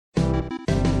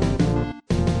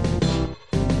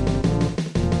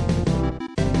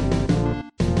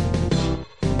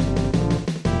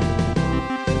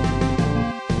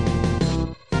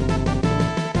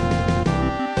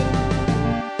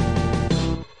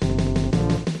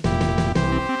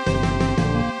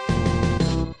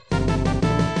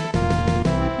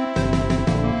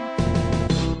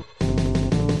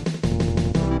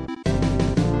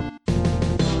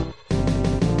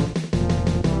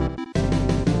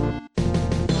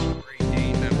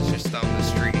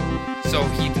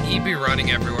he'd be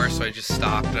running everywhere, so I just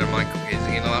stopped, and I'm like, okay, is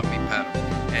he gonna let me pet him?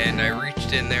 And I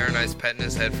reached in there, and I was petting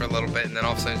his head for a little bit, and then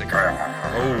all of a sudden he's like,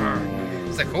 oh.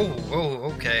 It's like,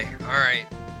 oh, okay, all right,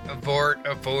 abort,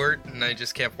 and I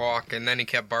just kept walking, and then he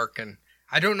kept barking.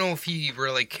 I don't know if he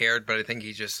really cared, but I think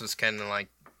he just was kind of like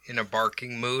in a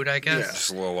barking mood, I guess. Yeah,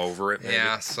 just a little over it, maybe.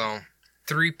 Yeah, so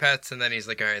 3 pets, and then he's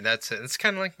like, all right, that's it. It's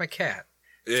kind of like my cat.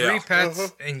 Yeah. 3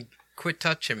 pets, and quit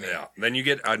touching me. Yeah, then you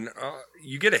get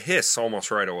a hiss almost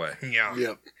right away. Yeah.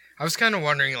 Yep. I was kind of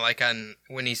wondering, like, on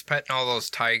when he's petting all those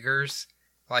tigers,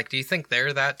 like, do you think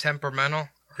they're that temperamental?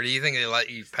 Or do you think they let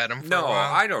you pet them for a while?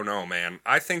 No, I don't know, man.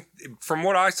 I think, from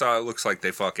what I saw, it looks like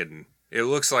they fucking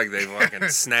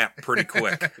snap pretty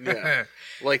quick. Yeah.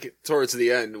 Like, towards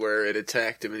the end, where it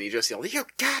attacked him, and he just yelled, "You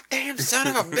goddamn son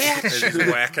of a bitch!" And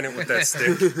he's whacking it with that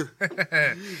stick.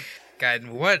 God,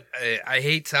 what? I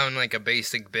hate sounding like a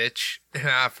basic bitch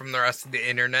from the rest of the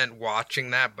internet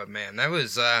watching that, but man, that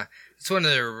was, it's one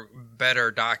of the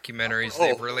better documentaries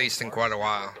they've released in quite a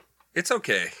while. It's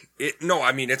okay.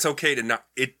 It's okay to not...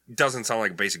 It doesn't sound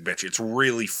like a basic bitch. It's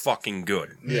really fucking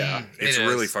good. Yeah. It's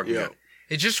really fucking good.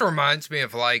 It just reminds me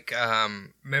of, like,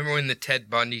 remember when the Ted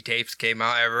Bundy tapes came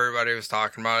out? Everybody was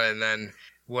talking about it, and then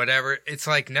whatever. It's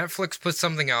like Netflix puts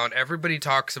something out, everybody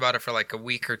talks about it for like a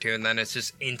week or two, and then it's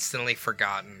just instantly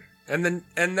forgotten. And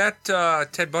that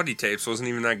Ted Bundy tapes wasn't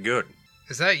even that good.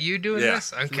 Is that you doing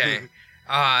this? Okay.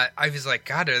 I was like,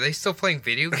 God, are they still playing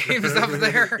video games up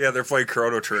there? Yeah, they're playing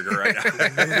Chrono Trigger right now.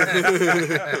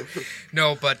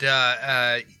 No, but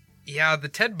yeah, the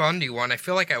Ted Bundy one, I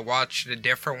feel like I watched a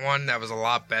different one that was a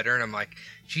lot better, and I'm like,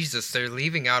 Jesus, they're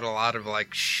leaving out a lot of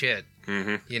like shit,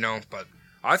 you know. But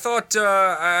I thought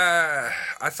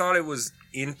it was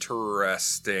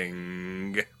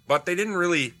interesting, but they didn't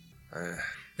really.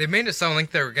 They made it sound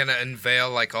like they were gonna unveil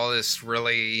like all this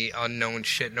really unknown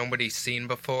shit nobody's seen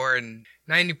before, and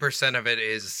 90% of it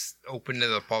is open to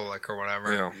the public or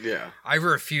whatever. Yeah. I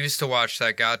refuse to watch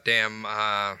that goddamn.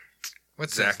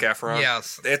 What's Zac Efron?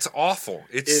 Yes. It's awful.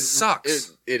 It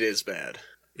sucks. It is bad.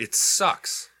 It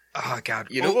sucks. Oh, God.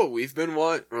 You know what we've been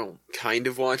kind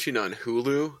of watching on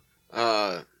Hulu?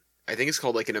 I think it's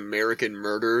called like An American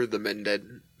Murder, the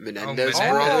Menendez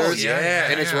brothers.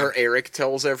 Yeah. And it's where Eric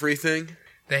tells everything.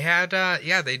 They had,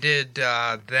 they did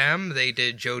them. They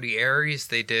did Jodi Arias.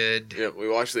 They did... Yeah, we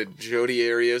watched the Jodi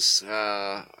Arias.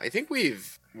 I think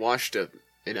we've watched an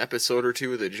episode or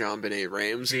two of the JonBenet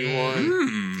Ramsey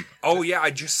one. Oh, yeah,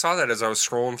 I just saw that as I was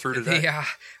scrolling through today. Yeah,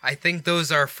 I think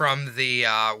those are from the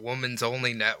Woman's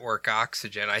Only Network,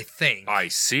 Oxygen, I think. I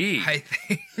see. I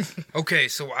think. Okay,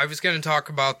 so I was going to talk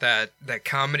about that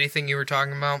comedy thing you were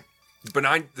talking about.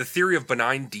 The theory of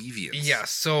benign deviance. Yeah,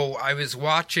 so I was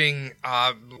watching,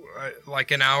 like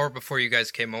an hour before you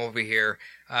guys came over here,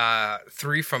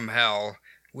 3 from Hell,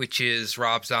 which is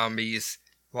Rob Zombie's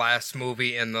last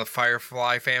movie in the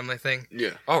Firefly family thing.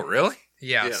 Yeah. Oh, really?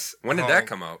 Yes. Yeah. When did that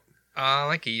come out?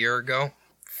 Like a year ago.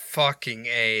 Fucking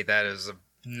A, that is a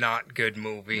not good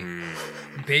movie.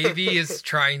 Baby is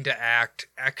trying to act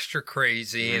extra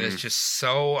crazy, and it's just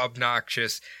so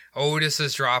obnoxious. Otis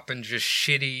is dropping just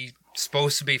shitty,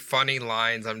 supposed to be funny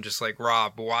lines. I'm just like,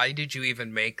 Rob, why did you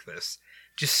even make this?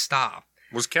 Just stop.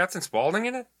 Was Captain Spaulding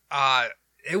in it?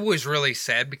 It was really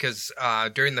sad because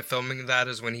during the filming of that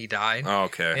is when he died. Oh,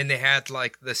 okay. And they had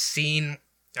like the scene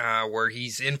where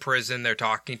he's in prison. They're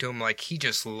talking to him like he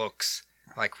just looks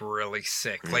like really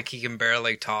sick, like he can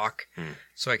barely talk.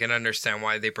 So I can understand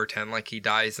why they pretend like he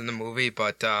dies in the movie.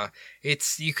 But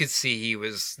you could see he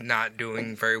was not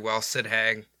doing very well. Sid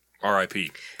Haig.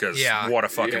 R.I.P. Because what a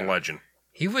fucking legend.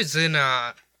 He was in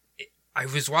I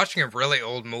was watching a really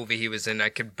old movie he was in. I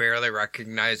could barely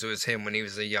recognize it was him when he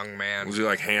was a young man. Was he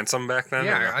like handsome back then?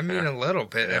 Yeah, I mean a little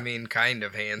bit. Yeah. I mean kind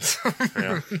of handsome.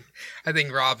 Yeah. I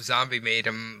think Rob Zombie made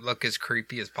him look as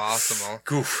creepy as possible.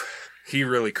 Goof. He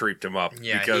really creeped him up.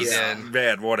 Yeah, because, he did.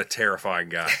 Man, what a terrifying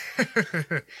guy.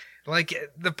 Like,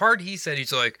 the part he said,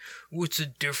 he's like, what's the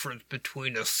difference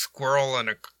between a squirrel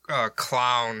and a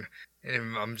clown?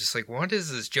 And I'm just like, what is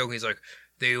this joke? He's like,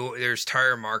 there's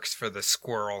tire marks for the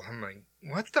squirrel. I'm like,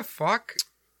 what the fuck?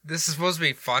 This is supposed to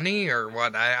be funny or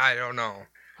what? I don't know.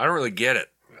 I don't really get it.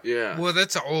 Yeah. Well,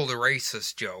 that's an old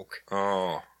racist joke.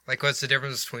 Oh. Like, what's the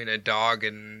difference between a dog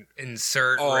and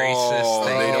insert racist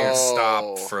thing? They don't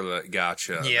stop for the...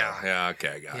 Gotcha. Yeah. Yeah,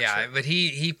 okay, gotcha. Yeah, but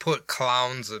he put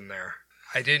clowns in there.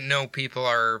 I didn't know people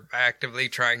are actively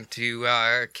trying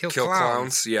to kill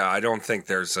clowns. Yeah, I don't think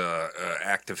there's a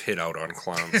active hit out on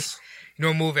clowns. You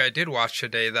know, a movie I did watch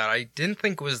today that I didn't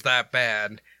think was that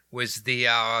bad was the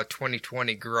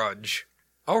 2020 Grudge.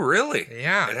 Oh, really?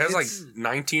 Yeah. It has like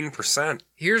 19%.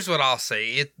 Here's what I'll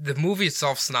say. The movie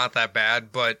itself's not that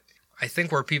bad, but I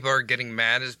think where people are getting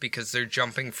mad is because they're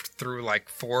jumping through like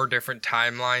 4 different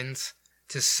timelines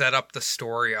to set up the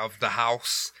story of the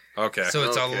house. Okay. So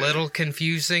it's a little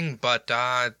confusing, but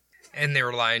and they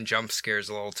rely on jump scares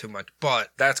a little too much. But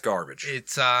that's garbage.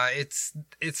 It's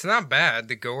not bad.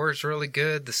 The gore's really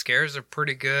good. The scares are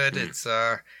pretty good. It's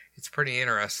pretty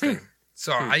interesting.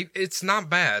 So it's not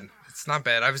bad. It's not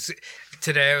bad.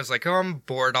 Today I was like, oh, I'm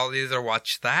bored. I'll either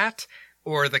watch that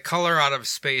or The Color Out of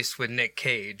Space with Nick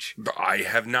Cage. I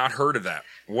have not heard of that.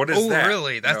 What is that? Oh,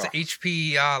 really? That's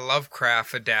H.P.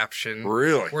 Lovecraft adaptation.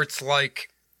 Really? Where it's like,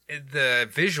 the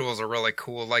visuals are really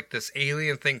cool. Like this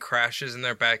alien thing crashes in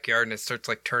their backyard and it starts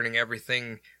like turning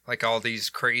everything like all these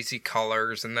crazy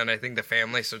colors. And then I think the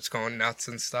family starts going nuts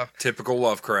and stuff. Typical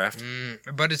Lovecraft.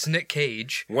 But it's Nick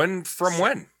Cage. When?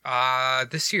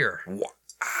 This year.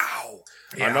 Wow.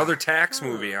 Yeah. Another tax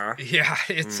movie, huh? Yeah,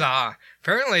 it's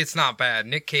apparently it's not bad.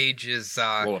 Nick Cage is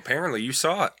well, apparently you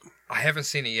saw it. I haven't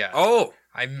seen it yet. Oh.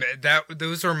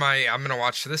 Those are I'm gonna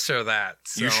watch this or that.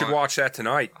 So you should watch that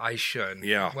tonight. I should.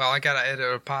 Yeah. Well, I gotta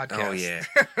edit a podcast. Oh yeah.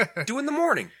 Do in the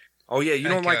morning. Oh yeah, you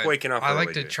don't like waking up. I early,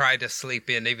 like to try to sleep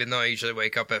in, even though I usually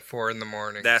wake up at 4 a.m.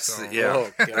 Yeah.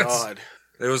 Oh God.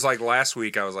 It was like last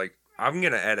week. I was like, I'm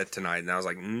gonna edit tonight, and I was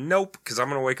like, nope, because I'm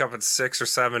gonna wake up at 6 or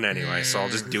 7 anyway. So I'll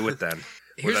just do it then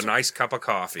with a nice cup of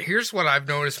coffee. Here's what I've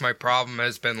noticed my problem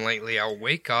has been lately. I'll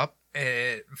wake up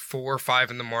at 4 or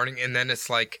 5 in the morning, and then it's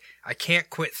like I can't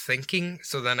quit thinking,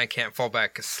 so then I can't fall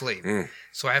back asleep.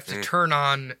 So I have to turn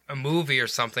on a movie or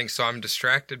something, so I'm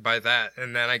distracted by that,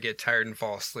 and then I get tired and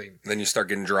fall asleep. Then you start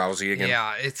getting drowsy again.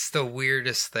 Yeah, it's the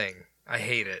weirdest thing. I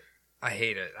hate it.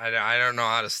 I don't know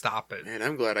how to stop it. Man,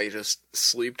 I'm glad I just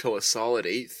sleep till a solid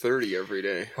 8:30 every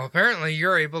day. Well, apparently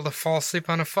you're able to fall asleep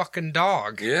on a fucking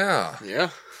dog. Yeah. Yeah.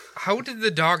 How did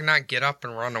the dog not get up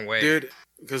and run away? Dude,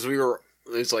 because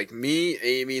it's like me,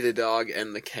 Amy, the dog,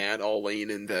 and the cat all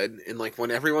laying in bed. And like when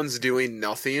everyone's doing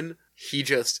nothing, he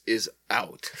just is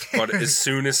out. But as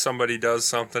soon as somebody does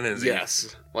something,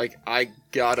 yes. Like I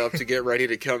got up to get ready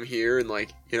to come here and I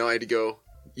had to go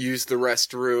use the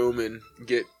restroom and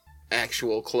get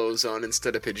actual clothes on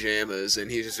instead of pajamas,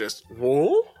 and he's just,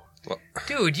 whoa?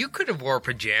 Dude, you could have wore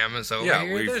pajamas over yeah,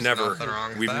 here. we've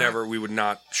never, we would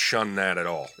not shun that at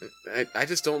all. I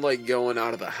just don't like going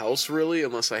out of the house really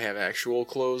unless I have actual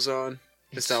clothes on.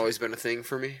 It's always been a thing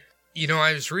for me. You know,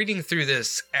 I was reading through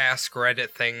this Ask Reddit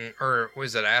thing, or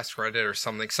was it Ask Reddit or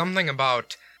something? Something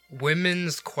about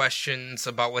women's questions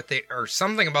about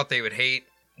something about they would hate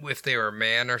if they were a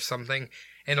man or something.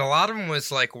 And a lot of them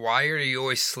was like, why are you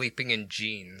always sleeping in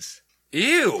jeans?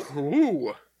 Ew.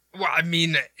 Ooh. Well, I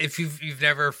mean, if you've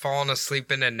never fallen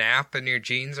asleep in a nap in your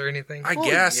jeans or anything? I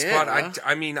guess, yeah. But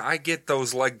I get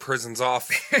those leg prisons off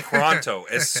pronto,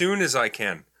 as soon as I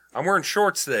can. I'm wearing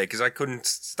shorts today because I couldn't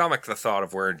stomach the thought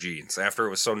of wearing jeans after it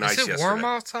was so nice yesterday. Is it warm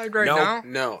outside now?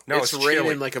 No, it's raining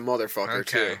chilly. like a motherfucker,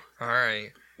 too. All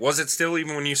right. Was it still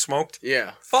even when you smoked?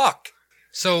 Yeah. Fuck.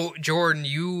 So, Jordan,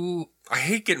 I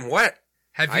hate getting wet.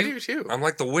 I do too. I'm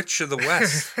like the witch of the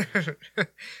West.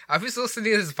 I was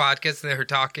listening to this podcast and they were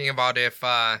talking about if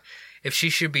she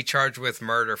should be charged with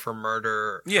murder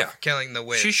for killing the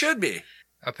witch. She should be.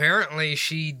 Apparently,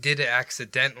 she did it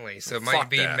accidentally, so it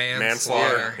might be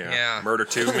manslaughter. Yeah. Murder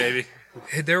 2, maybe.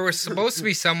 There was supposed to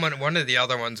be one of the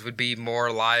other ones would be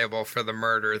more liable for the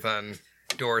murder than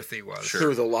Dorothy was. Sure.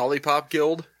 Through the Lollipop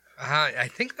Guild? I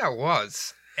think that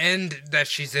was. And that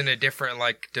she's in a different,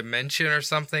 dimension or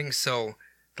something, so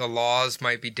the laws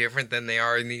might be different than they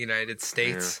are in the United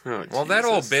States. Yeah. Well, that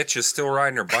old bitch is still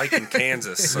riding her bike in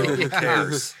Kansas, so who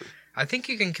cares? I think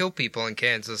you can kill people in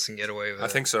Kansas and get away with it. I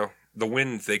think so. The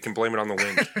wind, they can blame it on the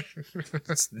wind.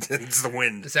 It's the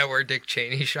wind. Is that where Dick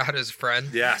Cheney shot his friend?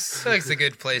 Yes. I feel like it's a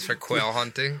good place for quail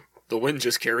hunting. The wind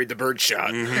just carried the bird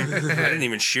shot. Mm-hmm. I didn't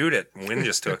even shoot it. Wind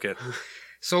just took it.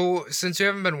 So, since you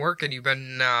haven't been working, you've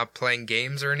been playing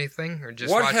games or anything? Or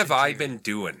just what have I been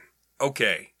doing?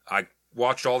 Okay, I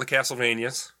watched all the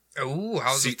Castlevanias. Ooh,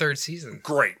 how's the 3rd season?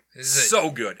 Great. So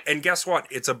good. And guess what?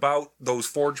 It's about those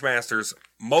Forge Masters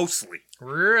mostly.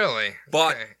 Really?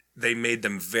 But they made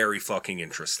them very fucking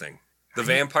interesting. The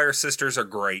Vampire Sisters are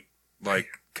great. Like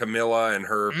Camilla and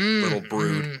her little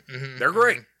brood. They're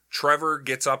great. Trevor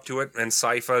gets up to it, and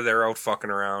Sypha, they're out fucking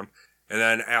around. And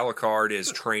then Alucard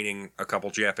is training a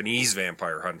couple Japanese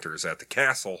vampire hunters at the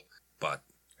castle, but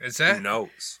who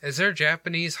knows? Is there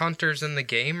Japanese hunters in the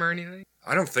game or anything?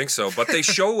 I don't think so, but they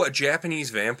show a Japanese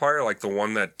vampire, like the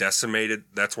one that decimated,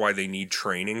 that's why they need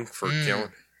training for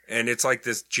killing. And it's like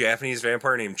this Japanese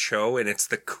vampire named Cho, and it's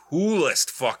the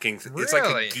coolest fucking... Really? It's like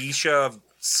a geisha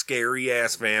scary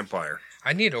ass vampire.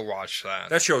 I need to watch that.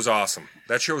 That show's awesome.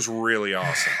 That show's really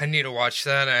awesome. I need to watch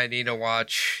that. I need to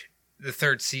watch the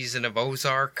 3rd season of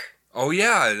Ozark. Oh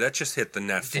yeah, that just hit the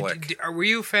Netflix. Were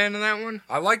you a fan of that one?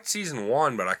 I liked season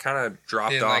 1, but I kind of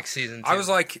dropped Didn't off. like season 2. I was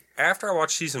like, after I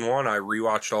watched season 1, I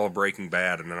rewatched all of Breaking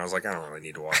Bad, and then I was like, I don't really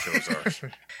need to watch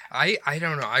Ozark. I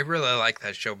don't know. I really like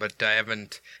that show, but I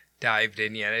haven't dived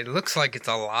in yet. It looks like it's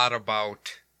a lot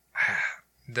about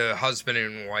the husband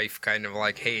and wife kind of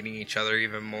like hating each other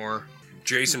even more.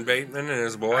 Jason Bateman and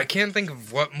his boy. I can't think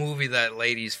of what movie that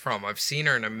lady's from. I've seen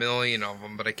her in a million of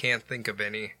them, but I can't think of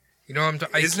any. You know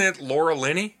what Isn't it Laura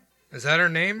Linney? Is that her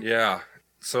name? Yeah.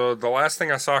 So the last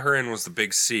thing I saw her in was The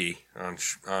Big C on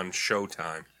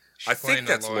Showtime. I think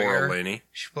that's Laura Linney.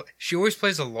 She always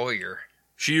plays a lawyer.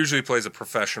 She usually plays a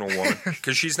professional woman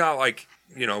because she's not like,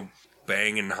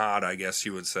 banging hot, I guess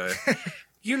you would say.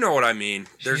 You know what I mean.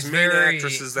 There's main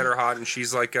actresses that are hot, and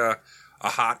she's like a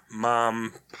hot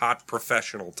mom, hot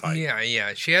professional type.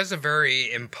 Yeah. She has a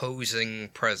very imposing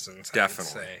presence,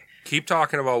 Definitely. I would say. Keep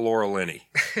talking about Laura Linney.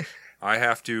 I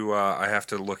have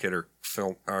to look at her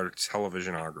film or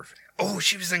televisionography. Oh,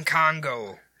 she was in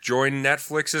Congo. Joined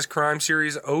Netflix's crime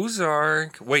series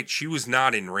Ozark. Wait, she was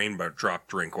not in Rainbow Drop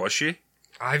Drink, was she?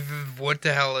 What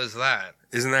the hell is that?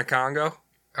 Isn't that Congo?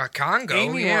 Congo,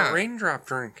 Amy want Raindrop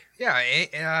Drink.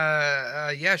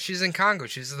 Yeah, she's in Congo.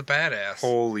 She's the badass.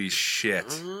 Holy shit.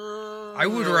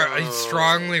 I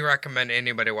strongly recommend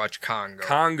anybody watch Congo.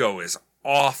 Congo is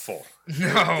awful.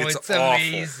 No, it's awful.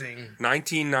 amazing.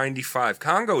 1995.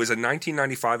 Congo is a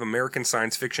 1995 American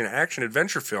science fiction action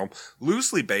adventure film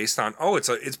loosely based on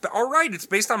it's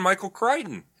based on Michael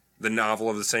Crichton, the novel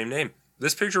of the same name.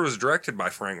 This picture was directed by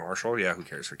Frank Marshall. Yeah, who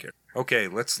cares? Okay,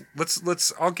 let's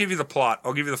I'll give you the plot.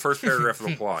 I'll give you the first paragraph of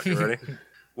the plot. You ready?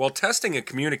 While testing a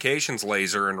communications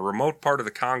laser in a remote part of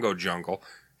the Congo jungle,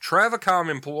 Travacom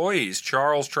employees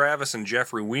Charles Travis and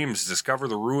Jeffrey Weems discover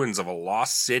the ruins of a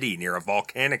lost city near a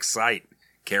volcanic site.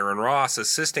 Karen Ross,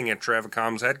 assisting at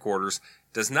Travacom's headquarters,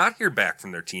 does not hear back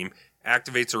from their team,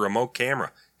 activates a remote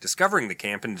camera, discovering the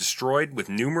camp and destroyed with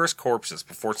numerous corpses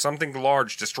before something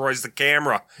large destroys the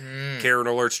camera. Karen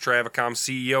alerts Travacom's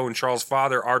CEO and Charles'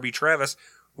 father, R.B. Travis,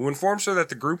 who informs her that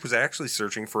the group was actually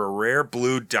searching for a rare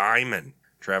blue diamond.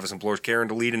 Travis implores Karen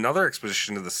to lead another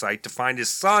expedition to the site to find his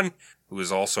son, who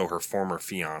is also her former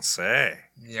fiancé.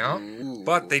 Yeah.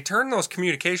 But they turn those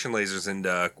communication lasers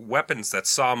into weapons that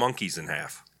saw monkeys in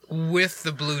half. With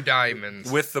the blue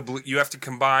diamonds. You have to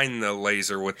combine the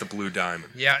laser with the blue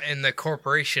diamond. Yeah, and the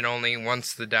corporation only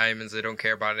wants the diamonds. They don't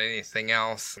care about anything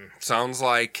else. Sounds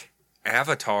like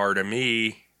Avatar to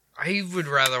me. I would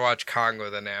rather watch Congo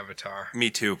than Avatar. Me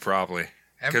too, probably.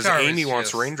 Because Avatar Amy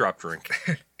wants Raindrop Drink.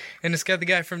 And it's got the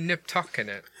guy from Nip Tuck in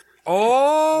it.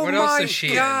 Oh, what my else is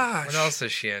she gosh. in? What else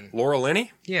is she in? Laura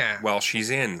Linney? Yeah. Well, she's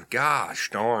in,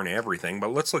 gosh darn, everything.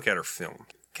 But let's look at her film.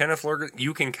 Kenneth Lurgan,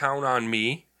 You Can Count on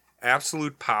Me,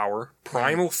 Absolute Power,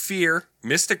 Primal Fear,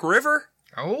 Mystic River?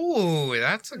 Oh,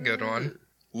 that's a good one.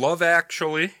 Love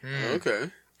Actually.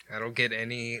 Okay. That'll get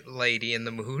any lady in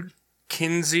the mood.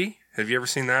 Kinsey. Have you ever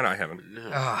seen that? I haven't. No.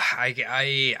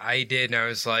 I did, and I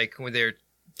was like, when they were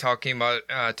talking with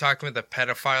the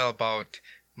pedophile about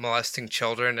molesting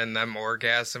children and them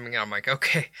orgasming, I'm like,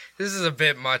 okay, this is a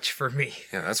bit much for me.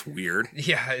 Yeah, that's weird.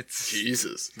 Yeah, it's...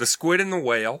 Jesus. The Squid and the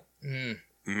Whale,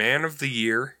 Man of the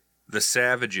Year, The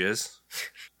Savages,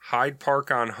 Hyde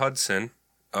Park on Hudson,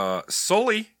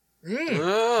 Sully.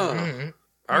 Oh.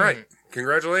 All right,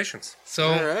 congratulations. So,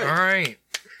 all right.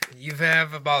 You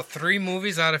have about 3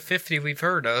 movies out of 50 we've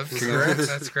heard of, so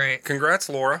that's great. Congrats,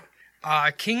 Laura.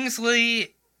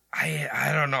 Kingsley,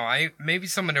 I don't know. Maybe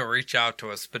someone will reach out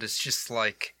to us, but it's just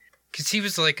like, because he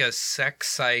was like a sex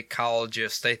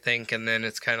psychologist, I think, and then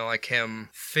it's kind of like him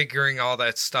figuring all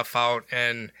that stuff out,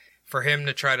 and for him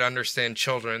to try to understand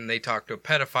children, they talk to a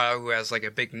pedophile who has like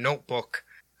a big notebook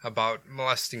about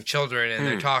molesting children, and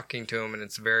they're talking to him, and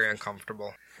it's very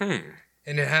uncomfortable.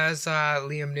 And it has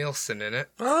Liam Neeson in it.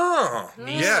 Oh,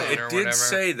 yeah, it did whatever.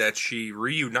 say that she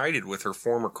reunited with her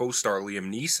former co-star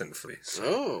Liam Neeson for these.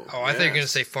 Oh, I thought you were going to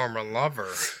say former lover.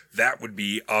 That would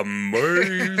be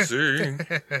amazing.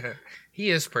 He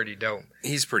is pretty dope.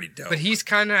 He's pretty dope. But he's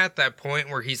kind of at that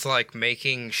point where he's like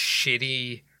making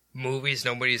shitty movies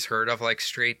nobody's heard of, like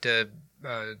straight to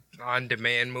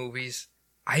on-demand movies.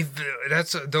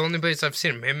 That's the only place I've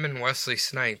seen him and Wesley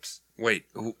Snipes. Wait,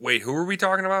 who are we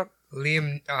talking about?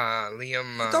 Liam. No,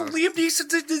 Liam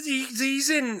Neeson, he's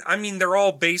in. I mean, they're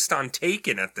all based on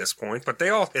Taken at this point, but they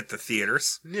all hit the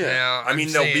theaters. Yeah. I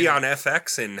mean, they'll be on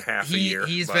FX in half a year.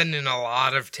 He's been in a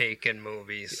lot of Taken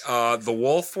movies. The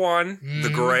Wolf one, The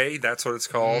Gray, that's what it's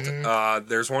called.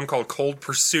 There's one called Cold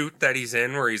Pursuit that he's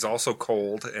in, where he's also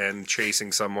cold and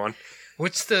chasing someone.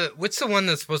 What's the one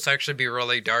that's supposed to actually be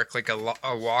really dark, like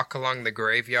a walk along the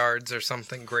graveyards or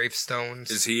something, gravestones?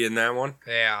 Is he in that one?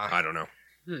 Yeah. I don't know.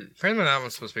 Apparently that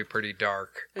one's supposed to be pretty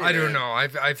dark. Yeah. I don't know.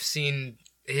 I've seen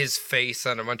his face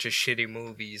on a bunch of shitty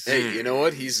movies. Hey, you know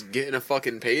what? He's getting a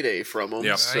fucking payday from them.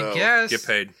 Yep. So I guess. Get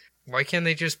paid. Why can't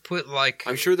they just put like...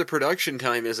 I'm sure the production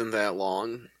time isn't that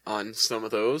long on some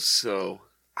of those, so...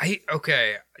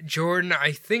 Okay, Jordan,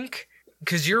 I think...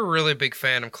 Because you're a really big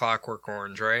fan of Clockwork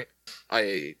Orange, right?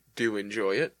 I do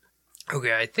enjoy it.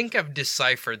 Okay, I think I've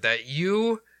deciphered that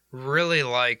you really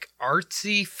like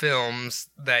artsy films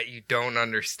that you don't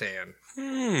understand.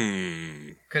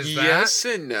 Because yes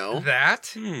and no.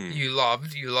 You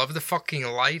loved. You love The fucking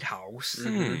Lighthouse.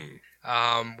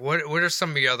 What are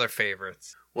some of your other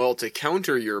favorites? Well, to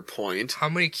counter your point... How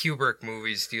many Kubrick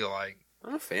movies do you like?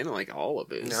 I'm a fan of like all of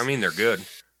his. I mean, they're good.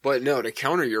 But no, to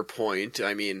counter your point,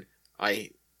 I mean...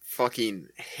 I fucking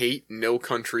hate No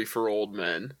Country for Old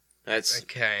Men. That's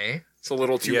okay. It's a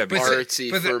little too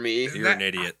artsy for me. You're an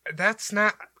idiot. That's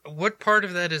not. What part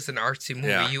of that is an artsy movie?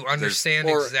 Yeah, you understand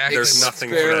exactly. There's nothing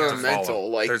for that to follow.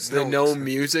 Like there's no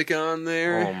music on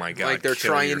there. Oh my god! Like they're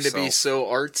trying to be so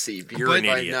artsy. You're an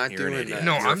idiot. Not You're doing that.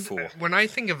 No, You're a fool. When I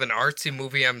think of an artsy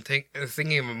movie, I'm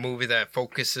thinking of a movie that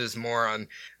focuses more on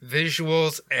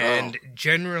visuals and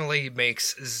generally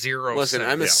makes zero Listen,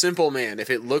 sense. I'm a simple man.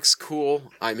 If it looks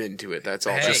cool, I'm into it. That's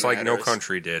all. Hey. Just like No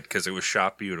Country did, because it was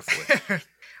shot beautifully.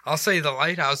 I'll say The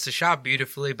Lighthouse is shot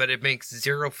beautifully, but it makes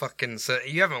zero fucking sense.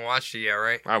 You haven't watched it yet,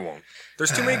 right? I won't.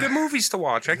 There's too many good movies to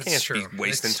watch. I can't be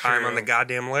wasting time on the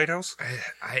goddamn Lighthouse.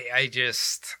 I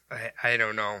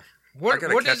don't know. I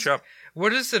gotta catch up.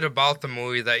 What is it about the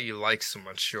movie that you like so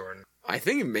much, Jordan? I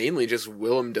think mainly just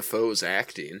Willem Dafoe's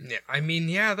acting. Yeah, I mean,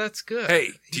 yeah, that's good. Hey,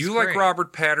 do you like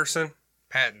Robert Pattinson?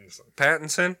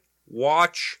 Pattinson?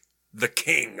 Watch The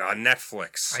King on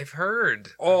Netflix. I've heard.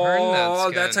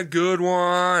 That's a good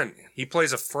one. He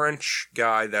plays a French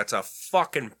guy that's a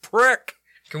fucking prick.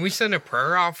 Can we send a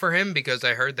prayer out for him? Because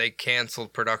I heard they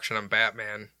canceled production on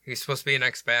Batman. He's supposed to be an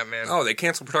ex-Batman. Oh, they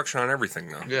canceled production on everything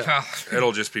now. Yeah.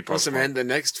 It'll just be postponed. Listen, man, the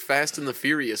next Fast and the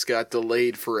Furious got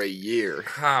delayed for a year.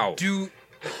 How? Dude,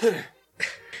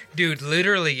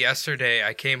 literally yesterday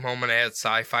I came home and I had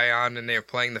sci-fi on and they were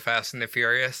playing the Fast and the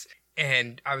Furious.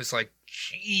 And I was like,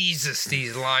 Jesus,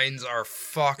 these lines are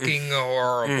fucking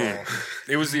horrible.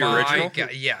 It was the original?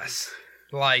 God, yes.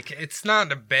 Like, it's not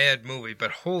a bad movie,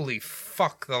 but holy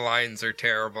fuck, the lines are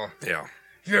terrible. Yeah.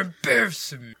 You're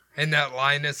embarrassing. And that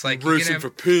line is like, for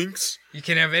pinks. You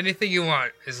can have anything you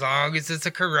want, as long as it's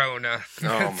a Corona.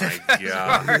 Oh my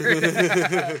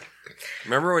god.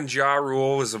 Remember when Ja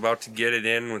Rule was about to get it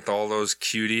in with all those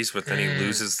cuties, but then he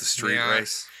loses the street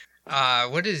race?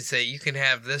 What did he say? You can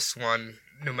have this one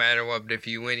no matter what, but if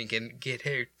you win, you can get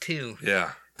her too.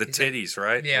 Yeah. The titties,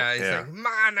 right? Yeah, he's like,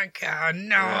 Monica,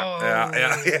 no!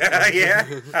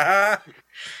 Yeah.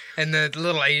 And the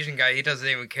little Asian guy, he doesn't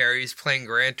even care. He's playing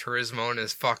Gran Turismo in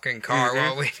his fucking car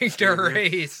while waiting to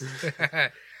race.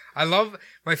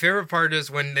 My favorite part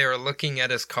is when they're looking at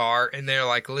his car and they're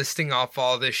like listing off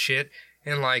all this shit,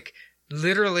 and like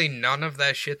literally none of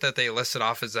that shit that they listed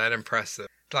off is that impressive.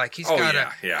 Like, he's got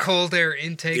a cold air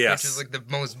intake, which is like the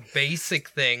most basic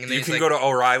thing. And you can go to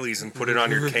O'Reilly's and put it on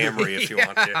your Camry if you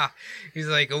want to. He's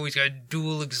like, he's got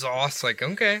dual exhaust. Like,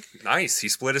 okay. Nice. He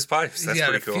split his pipes. That's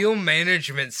pretty cool. Fuel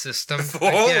management system.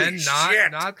 Again,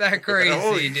 not that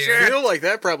crazy, dude. I feel like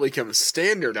that probably comes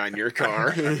standard on your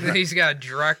car. He's got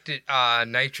direct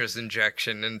nitrous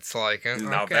injection, and it's like, okay.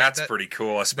 Now that's pretty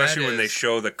cool, especially when they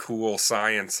show the cool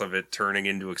science of it turning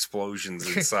into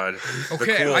explosions inside. The cool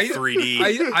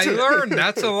 3D. I learned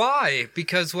that's a lie,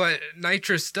 because what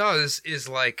nitrous does is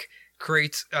like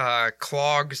creates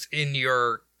clogs in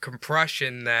your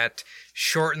compression that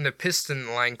shorten the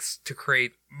piston lengths to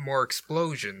create more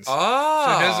explosions. Oh.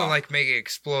 So it doesn't like make it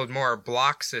explode more, it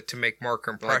blocks it to make more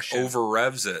compression. Like over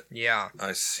revs it. Yeah.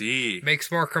 I see.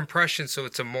 Makes more compression, so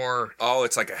it's a more... Oh,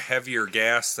 it's like a heavier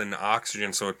gas than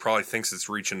oxygen, so it probably thinks it's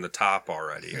reaching the top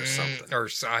already or something. Or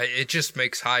it just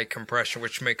makes high compression,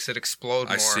 which makes it explode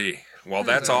more. I see. Well,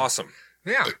 that's awesome.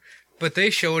 Yeah. But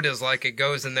they show it as like it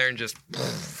goes in there and just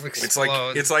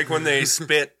explodes. It's like when they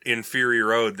spit in Fury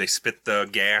Road, they spit the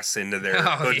gas into their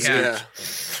hood.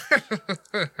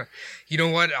 You know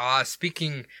what?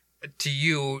 Speaking to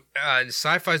you,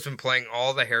 Sci-Fi's been playing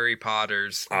all the Harry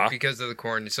Potters because of the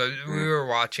quarantine. So we were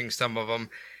watching some of them.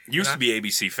 Used to be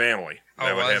ABC Family.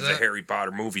 That would have it? the Harry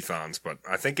Potter movie-thons, but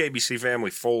I think ABC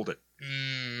Family folded.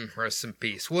 Rest in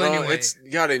peace. Well, anyway. It's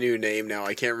got a new name now.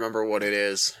 I can't remember what it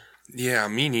is. Yeah,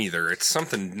 me neither. It's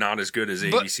something not as good as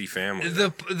ABC Family.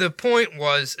 The point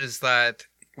is that...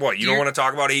 What, you don't want to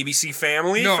talk about ABC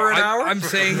Family for an hour? I'm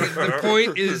saying the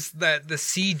point is that the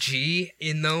CG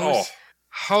in those...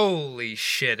 Holy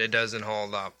shit, it doesn't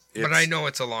hold up. But I know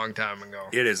it's a long time ago.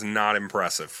 It is not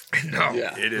impressive. No.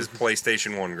 Yeah. It is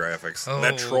PlayStation 1 graphics. Oh.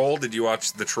 That troll, did you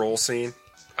watch the troll scene?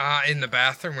 In the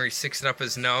bathroom where he sticks it up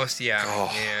his nose? Yeah. Oh.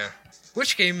 Yeah.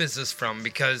 Which game is this from?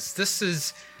 Because this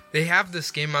is... They have this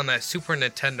game on that Super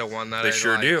Nintendo one that They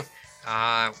sure do.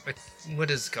 What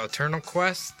is it called? Eternal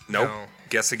Quest? Nope. No.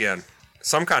 Guess again.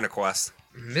 Some kind of quest.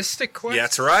 Mystic Quest? Yeah,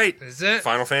 that's right. Is it?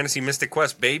 Final Fantasy Mystic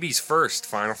Quest. Baby's first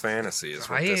Final Fantasy is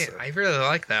what this is. I really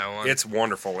like that one. It's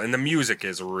wonderful, and the music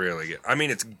is really good. I mean,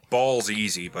 it's balls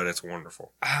easy, but it's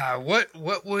wonderful.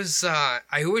 What was... I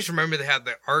always remember they had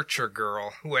the Archer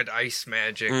girl who had ice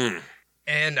magic.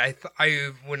 And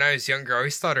when I was younger, I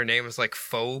always thought her name was like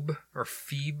Phoebe or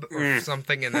Phoebe or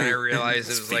something, and then I realized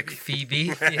it was like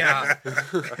Phoebe. Yeah.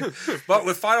 But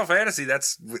with Final Fantasy,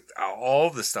 that's with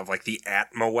all the stuff, like the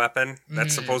Atma weapon.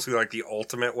 That's supposed to be like the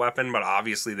ultimate weapon, but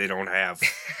obviously they don't have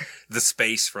the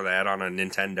space for that on a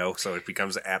Nintendo, so it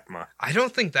becomes Atma. I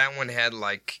don't think that one had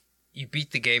like, you beat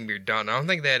the game, you're done. I don't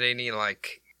think they had any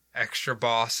like extra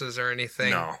bosses or anything.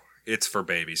 No, it's for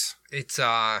babies. It's,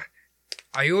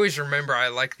 I always remember I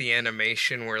like the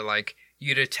animation where like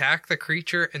you'd attack the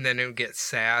creature and then it would get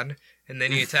sad, and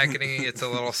then you attack it and it gets a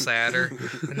little sadder,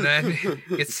 and then it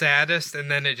gets saddest,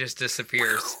 and then it just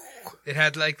disappears. It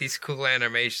had like these cool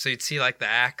animations, so you'd see like the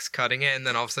axe cutting it, and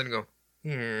then all of a sudden go.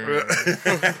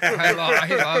 I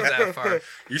love that part.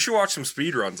 You should watch some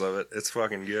speedruns of it. It's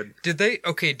fucking good. Did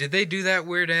they do that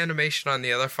weird animation on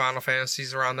the other Final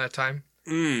Fantasies around that time?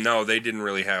 No, they didn't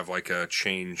really have like a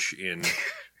change in.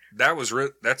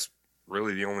 That's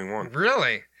really the only one.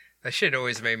 Really? That shit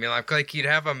always made me laugh. Like, you'd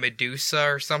have a Medusa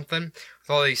or something with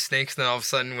all these snakes, and then all of a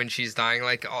sudden when she's dying,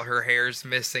 like, all her hair's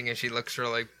missing and she looks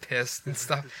really pissed and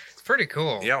stuff. It's pretty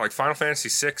cool. Yeah, like Final Fantasy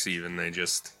VI even, they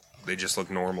just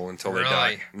look normal until they Really?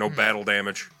 die. No battle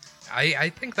damage. I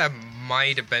think that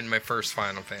might have been my first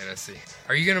Final Fantasy.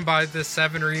 Are you going to buy the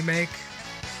 7 remake?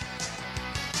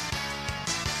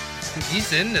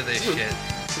 He's into this shit.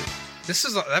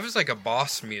 That was like a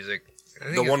boss music.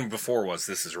 The one before was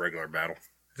This Is Regular Battle.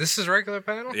 This is regular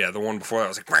battle? Yeah, the one before that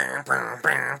was like.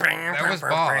 That was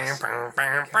boss.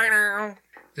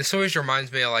 This always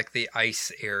reminds me of like the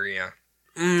ice area.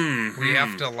 Where you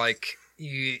have to like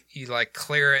you like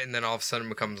clear it and then all of a sudden it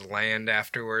becomes land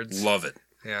afterwards. Love it.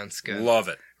 Yeah, it's good. Love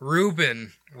it.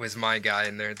 Ruben was my guy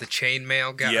in there. The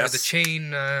chainmail guy. Yes. Or the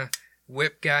chain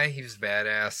whip guy. He was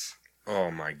badass.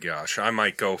 Oh my gosh. I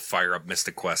might go fire up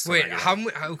Mystic Quest. Wait,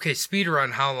 okay,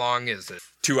 speedrun, how long is it?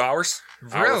 2 hours?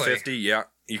 Really? Hour 50, yeah.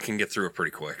 You can get through it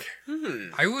pretty quick.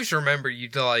 I always remember you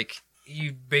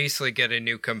basically get a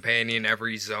new companion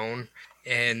every zone.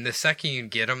 And the second you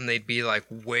get them, they'd be like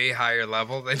way higher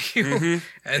level than you.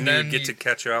 And then you get to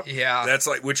catch up. Yeah. That's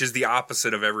like, which is the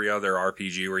opposite of every other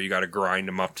RPG where you got to grind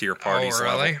them up to your party's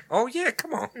really? level. Oh, yeah,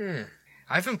 come on.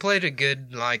 I haven't played a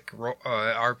good like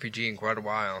RPG in quite a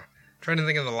while. Trying to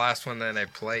think of the last one that I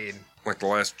played. Like the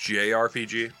last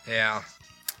JRPG? Yeah.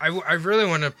 I really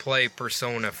want to play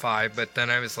Persona 5, but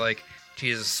then I was like,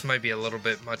 Jesus, this might be a little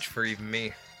bit much for even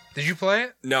me. Did you play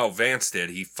it? No, Vance did.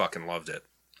 He fucking loved it.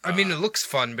 I mean, it looks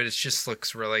fun, but it just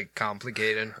looks really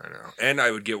complicated. I know. And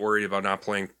I would get worried about not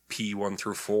playing P1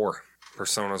 through 4.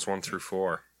 Personas 1 through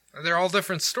 4. They're all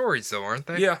different stories, though, aren't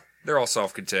they? Yeah, they're all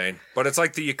self-contained. But it's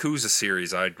like the Yakuza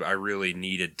series. I really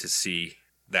needed to see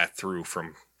that through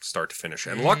from start to finish.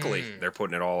 And luckily, they're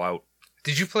putting it all out.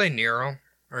 Did you play Nero?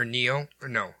 Or Neo? Or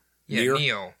no. Yeah, Nier?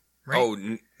 Neo. Right? Oh,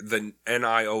 the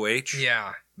NIOH?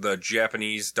 Yeah. The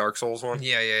Japanese Dark Souls one?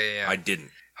 Yeah. I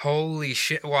didn't. Holy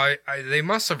shit. Well, they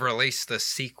must have released the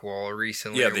sequel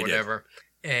recently or whatever.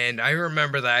 And I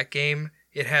remember that game.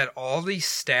 It had all these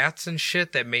stats and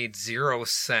shit that made zero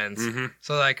sense.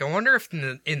 So, like, I wonder if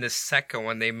in the second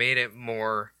one they made it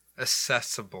more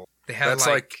accessible. They had That's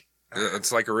like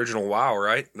it's like original WoW,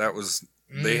 right? That was...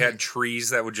 They had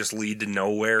trees that would just lead to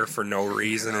nowhere for no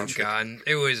reason. Oh, God.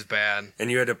 It was bad. And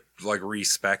you had to, like,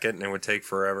 respec it, and it would take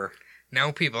forever.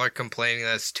 Now people are complaining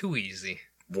that it's too easy.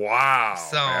 Wow.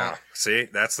 So, yeah. See,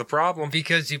 that's the problem.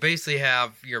 Because you basically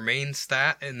have your main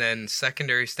stat, and then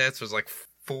secondary stats, was like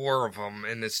 4 of them,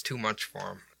 and it's too much for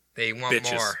them. They want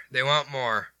Bitches. more. They want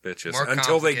more. Bitches. More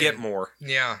Until they get complicated. more.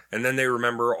 Yeah. And then they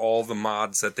remember all the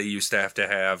mods that they used to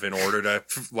have in order to,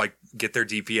 like, get their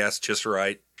DPS just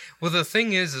right. Well, the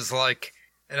thing is like,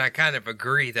 and I kind of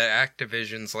agree that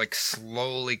Activision's like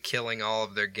slowly killing all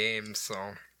of their games,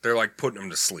 so. They're, like, putting them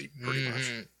to sleep, pretty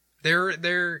much.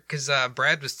 Because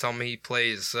Brad was telling me he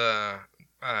plays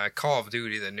Call of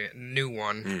Duty, the new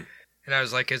one. And I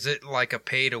was like, is it like a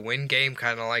pay-to-win game,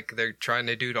 kind of like they're trying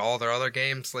to do to all their other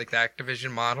games, like the Activision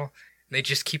model? And they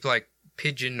just keep, like,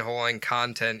 pigeonholing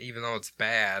content, even though it's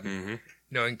bad,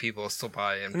 knowing people will still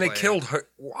buy it. And they killed her.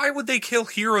 Why would they kill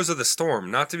Heroes of the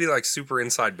Storm? Not to be, like, super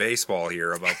inside baseball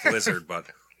here about Blizzard, but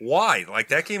why? Like,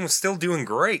 that game was still doing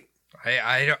great.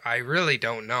 I really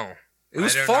don't know. It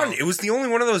was fun. It was the only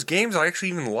one of those games I actually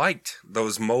even liked.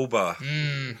 Those MOBA.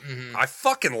 I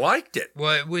fucking liked it.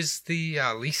 Well, it was the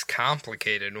least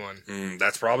complicated one.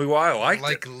 That's probably why I liked it.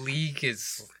 Like, League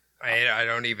is... I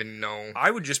don't even know.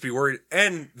 I would just be worried.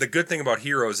 And the good thing about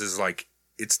Heroes is, like,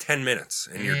 it's 10 minutes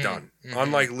and you're done.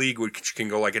 Unlike League, which can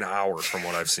go like an hour from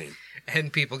what I've seen.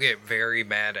 And people get very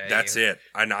mad at you. That's it.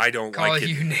 And I don't Call like it.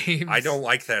 you names. I don't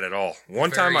like that at all.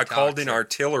 One time I called in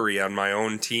artillery on my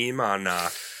own team on... a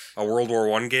World War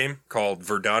I game called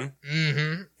Verdun,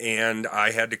 and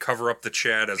I had to cover up the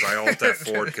chat as I ult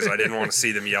F4 because I didn't want to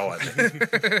see them yell at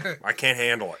me. I can't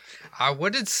handle it.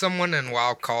 What did someone in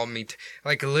WoW call me?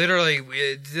 Like, literally,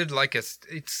 it did like it's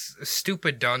a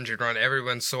stupid dungeon run.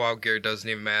 Everyone's so outgeared, doesn't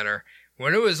even matter.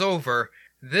 When it was over,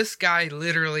 this guy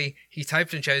literally, he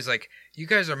typed in chat, he's like, you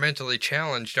guys are mentally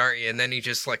challenged, aren't you? And then he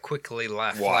just, like, quickly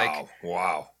left.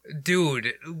 Wow.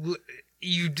 Dude...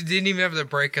 You didn't even have to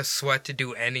break a sweat to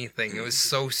do anything. It was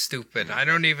so stupid. I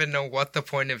don't even know what the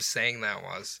point of saying that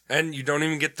was. And you don't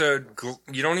even get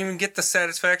the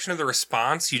satisfaction of the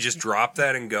response. You just drop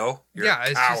that and go. You're a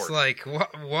it's coward. just like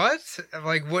what?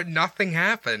 Like what? Nothing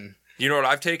happened. You know what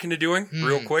I've taken to doing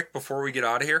real quick before we get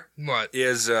out of here? What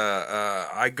is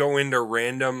I go into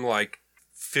random like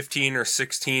 15 or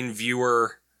 16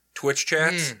 viewer Twitch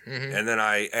chats, and then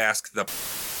I ask the.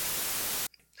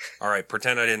 All right,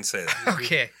 pretend I didn't say that.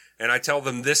 Okay. And I tell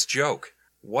them this joke.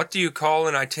 What do you call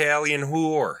an Italian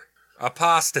whore? A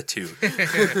prostitute.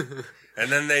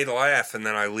 And then they laugh, and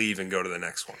then I leave and go to the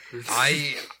next one.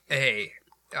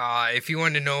 If you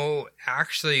want to know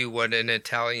actually what an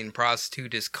Italian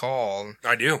prostitute is called...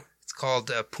 I do. It's called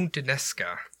a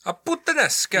puttanesca. A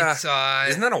puttanesca?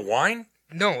 Isn't that a wine?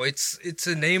 No, it's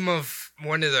a name of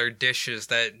one of their dishes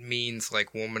that means,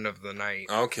 like, woman of the night.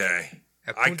 Okay.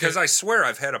 Because I swear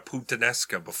I've had a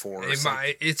puttanesca before.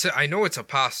 I know it's a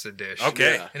pasta dish.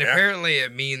 Okay. Yeah. And apparently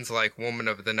it means like woman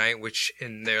of the night, which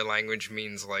in their language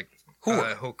means like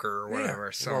hooker or whatever.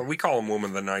 Yeah. So well, we call them women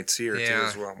of the nights here too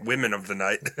as well. Women of the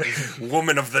night.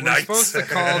 Woman of the We're nights. supposed to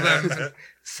call them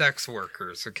sex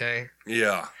workers, okay?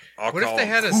 Yeah. What if they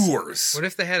had whores. What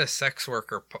if they had a sex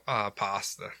worker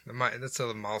pasta? That's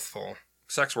a mouthful.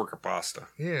 Sex worker pasta.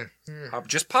 Yeah.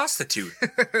 Just prostitute.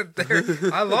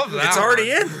 I love that. It's already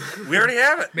in. We already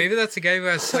have it. Maybe that's a guy who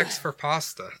has sex for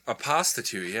pasta. A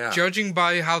prostitute, yeah. Judging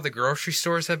by how the grocery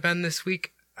stores have been this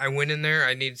week, I went in there,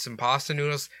 I needed some pasta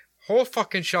noodles. Whole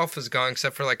fucking shelf is gone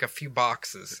except for like a few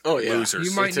boxes. Oh, yeah. Losers.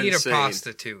 You might need insane. a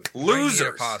prostitute.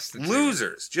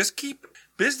 Losers. Just keep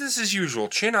business as usual.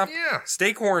 Chin up. Yeah.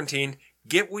 Stay quarantined.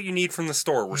 Get what you need from the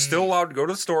store. We're still allowed to go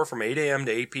to the store from 8 a.m.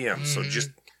 to 8 p.m. So just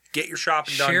get your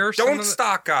shopping done. Don't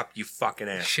stock up, you fucking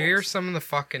assholes. Share some of the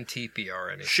fucking TP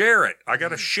already. Share it. I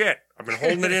got a shit. I've been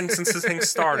holding it in since this thing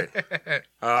started.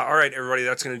 All right, everybody.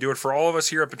 That's going to do it for all of us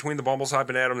here at Between the Bumbles. I've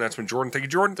been Adam. That's been Jordan. Thank you,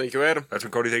 Jordan. Thank you, Adam. That's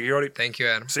been Cody. Thank you, Cody. Thank you,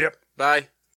 Adam. See ya. Bye.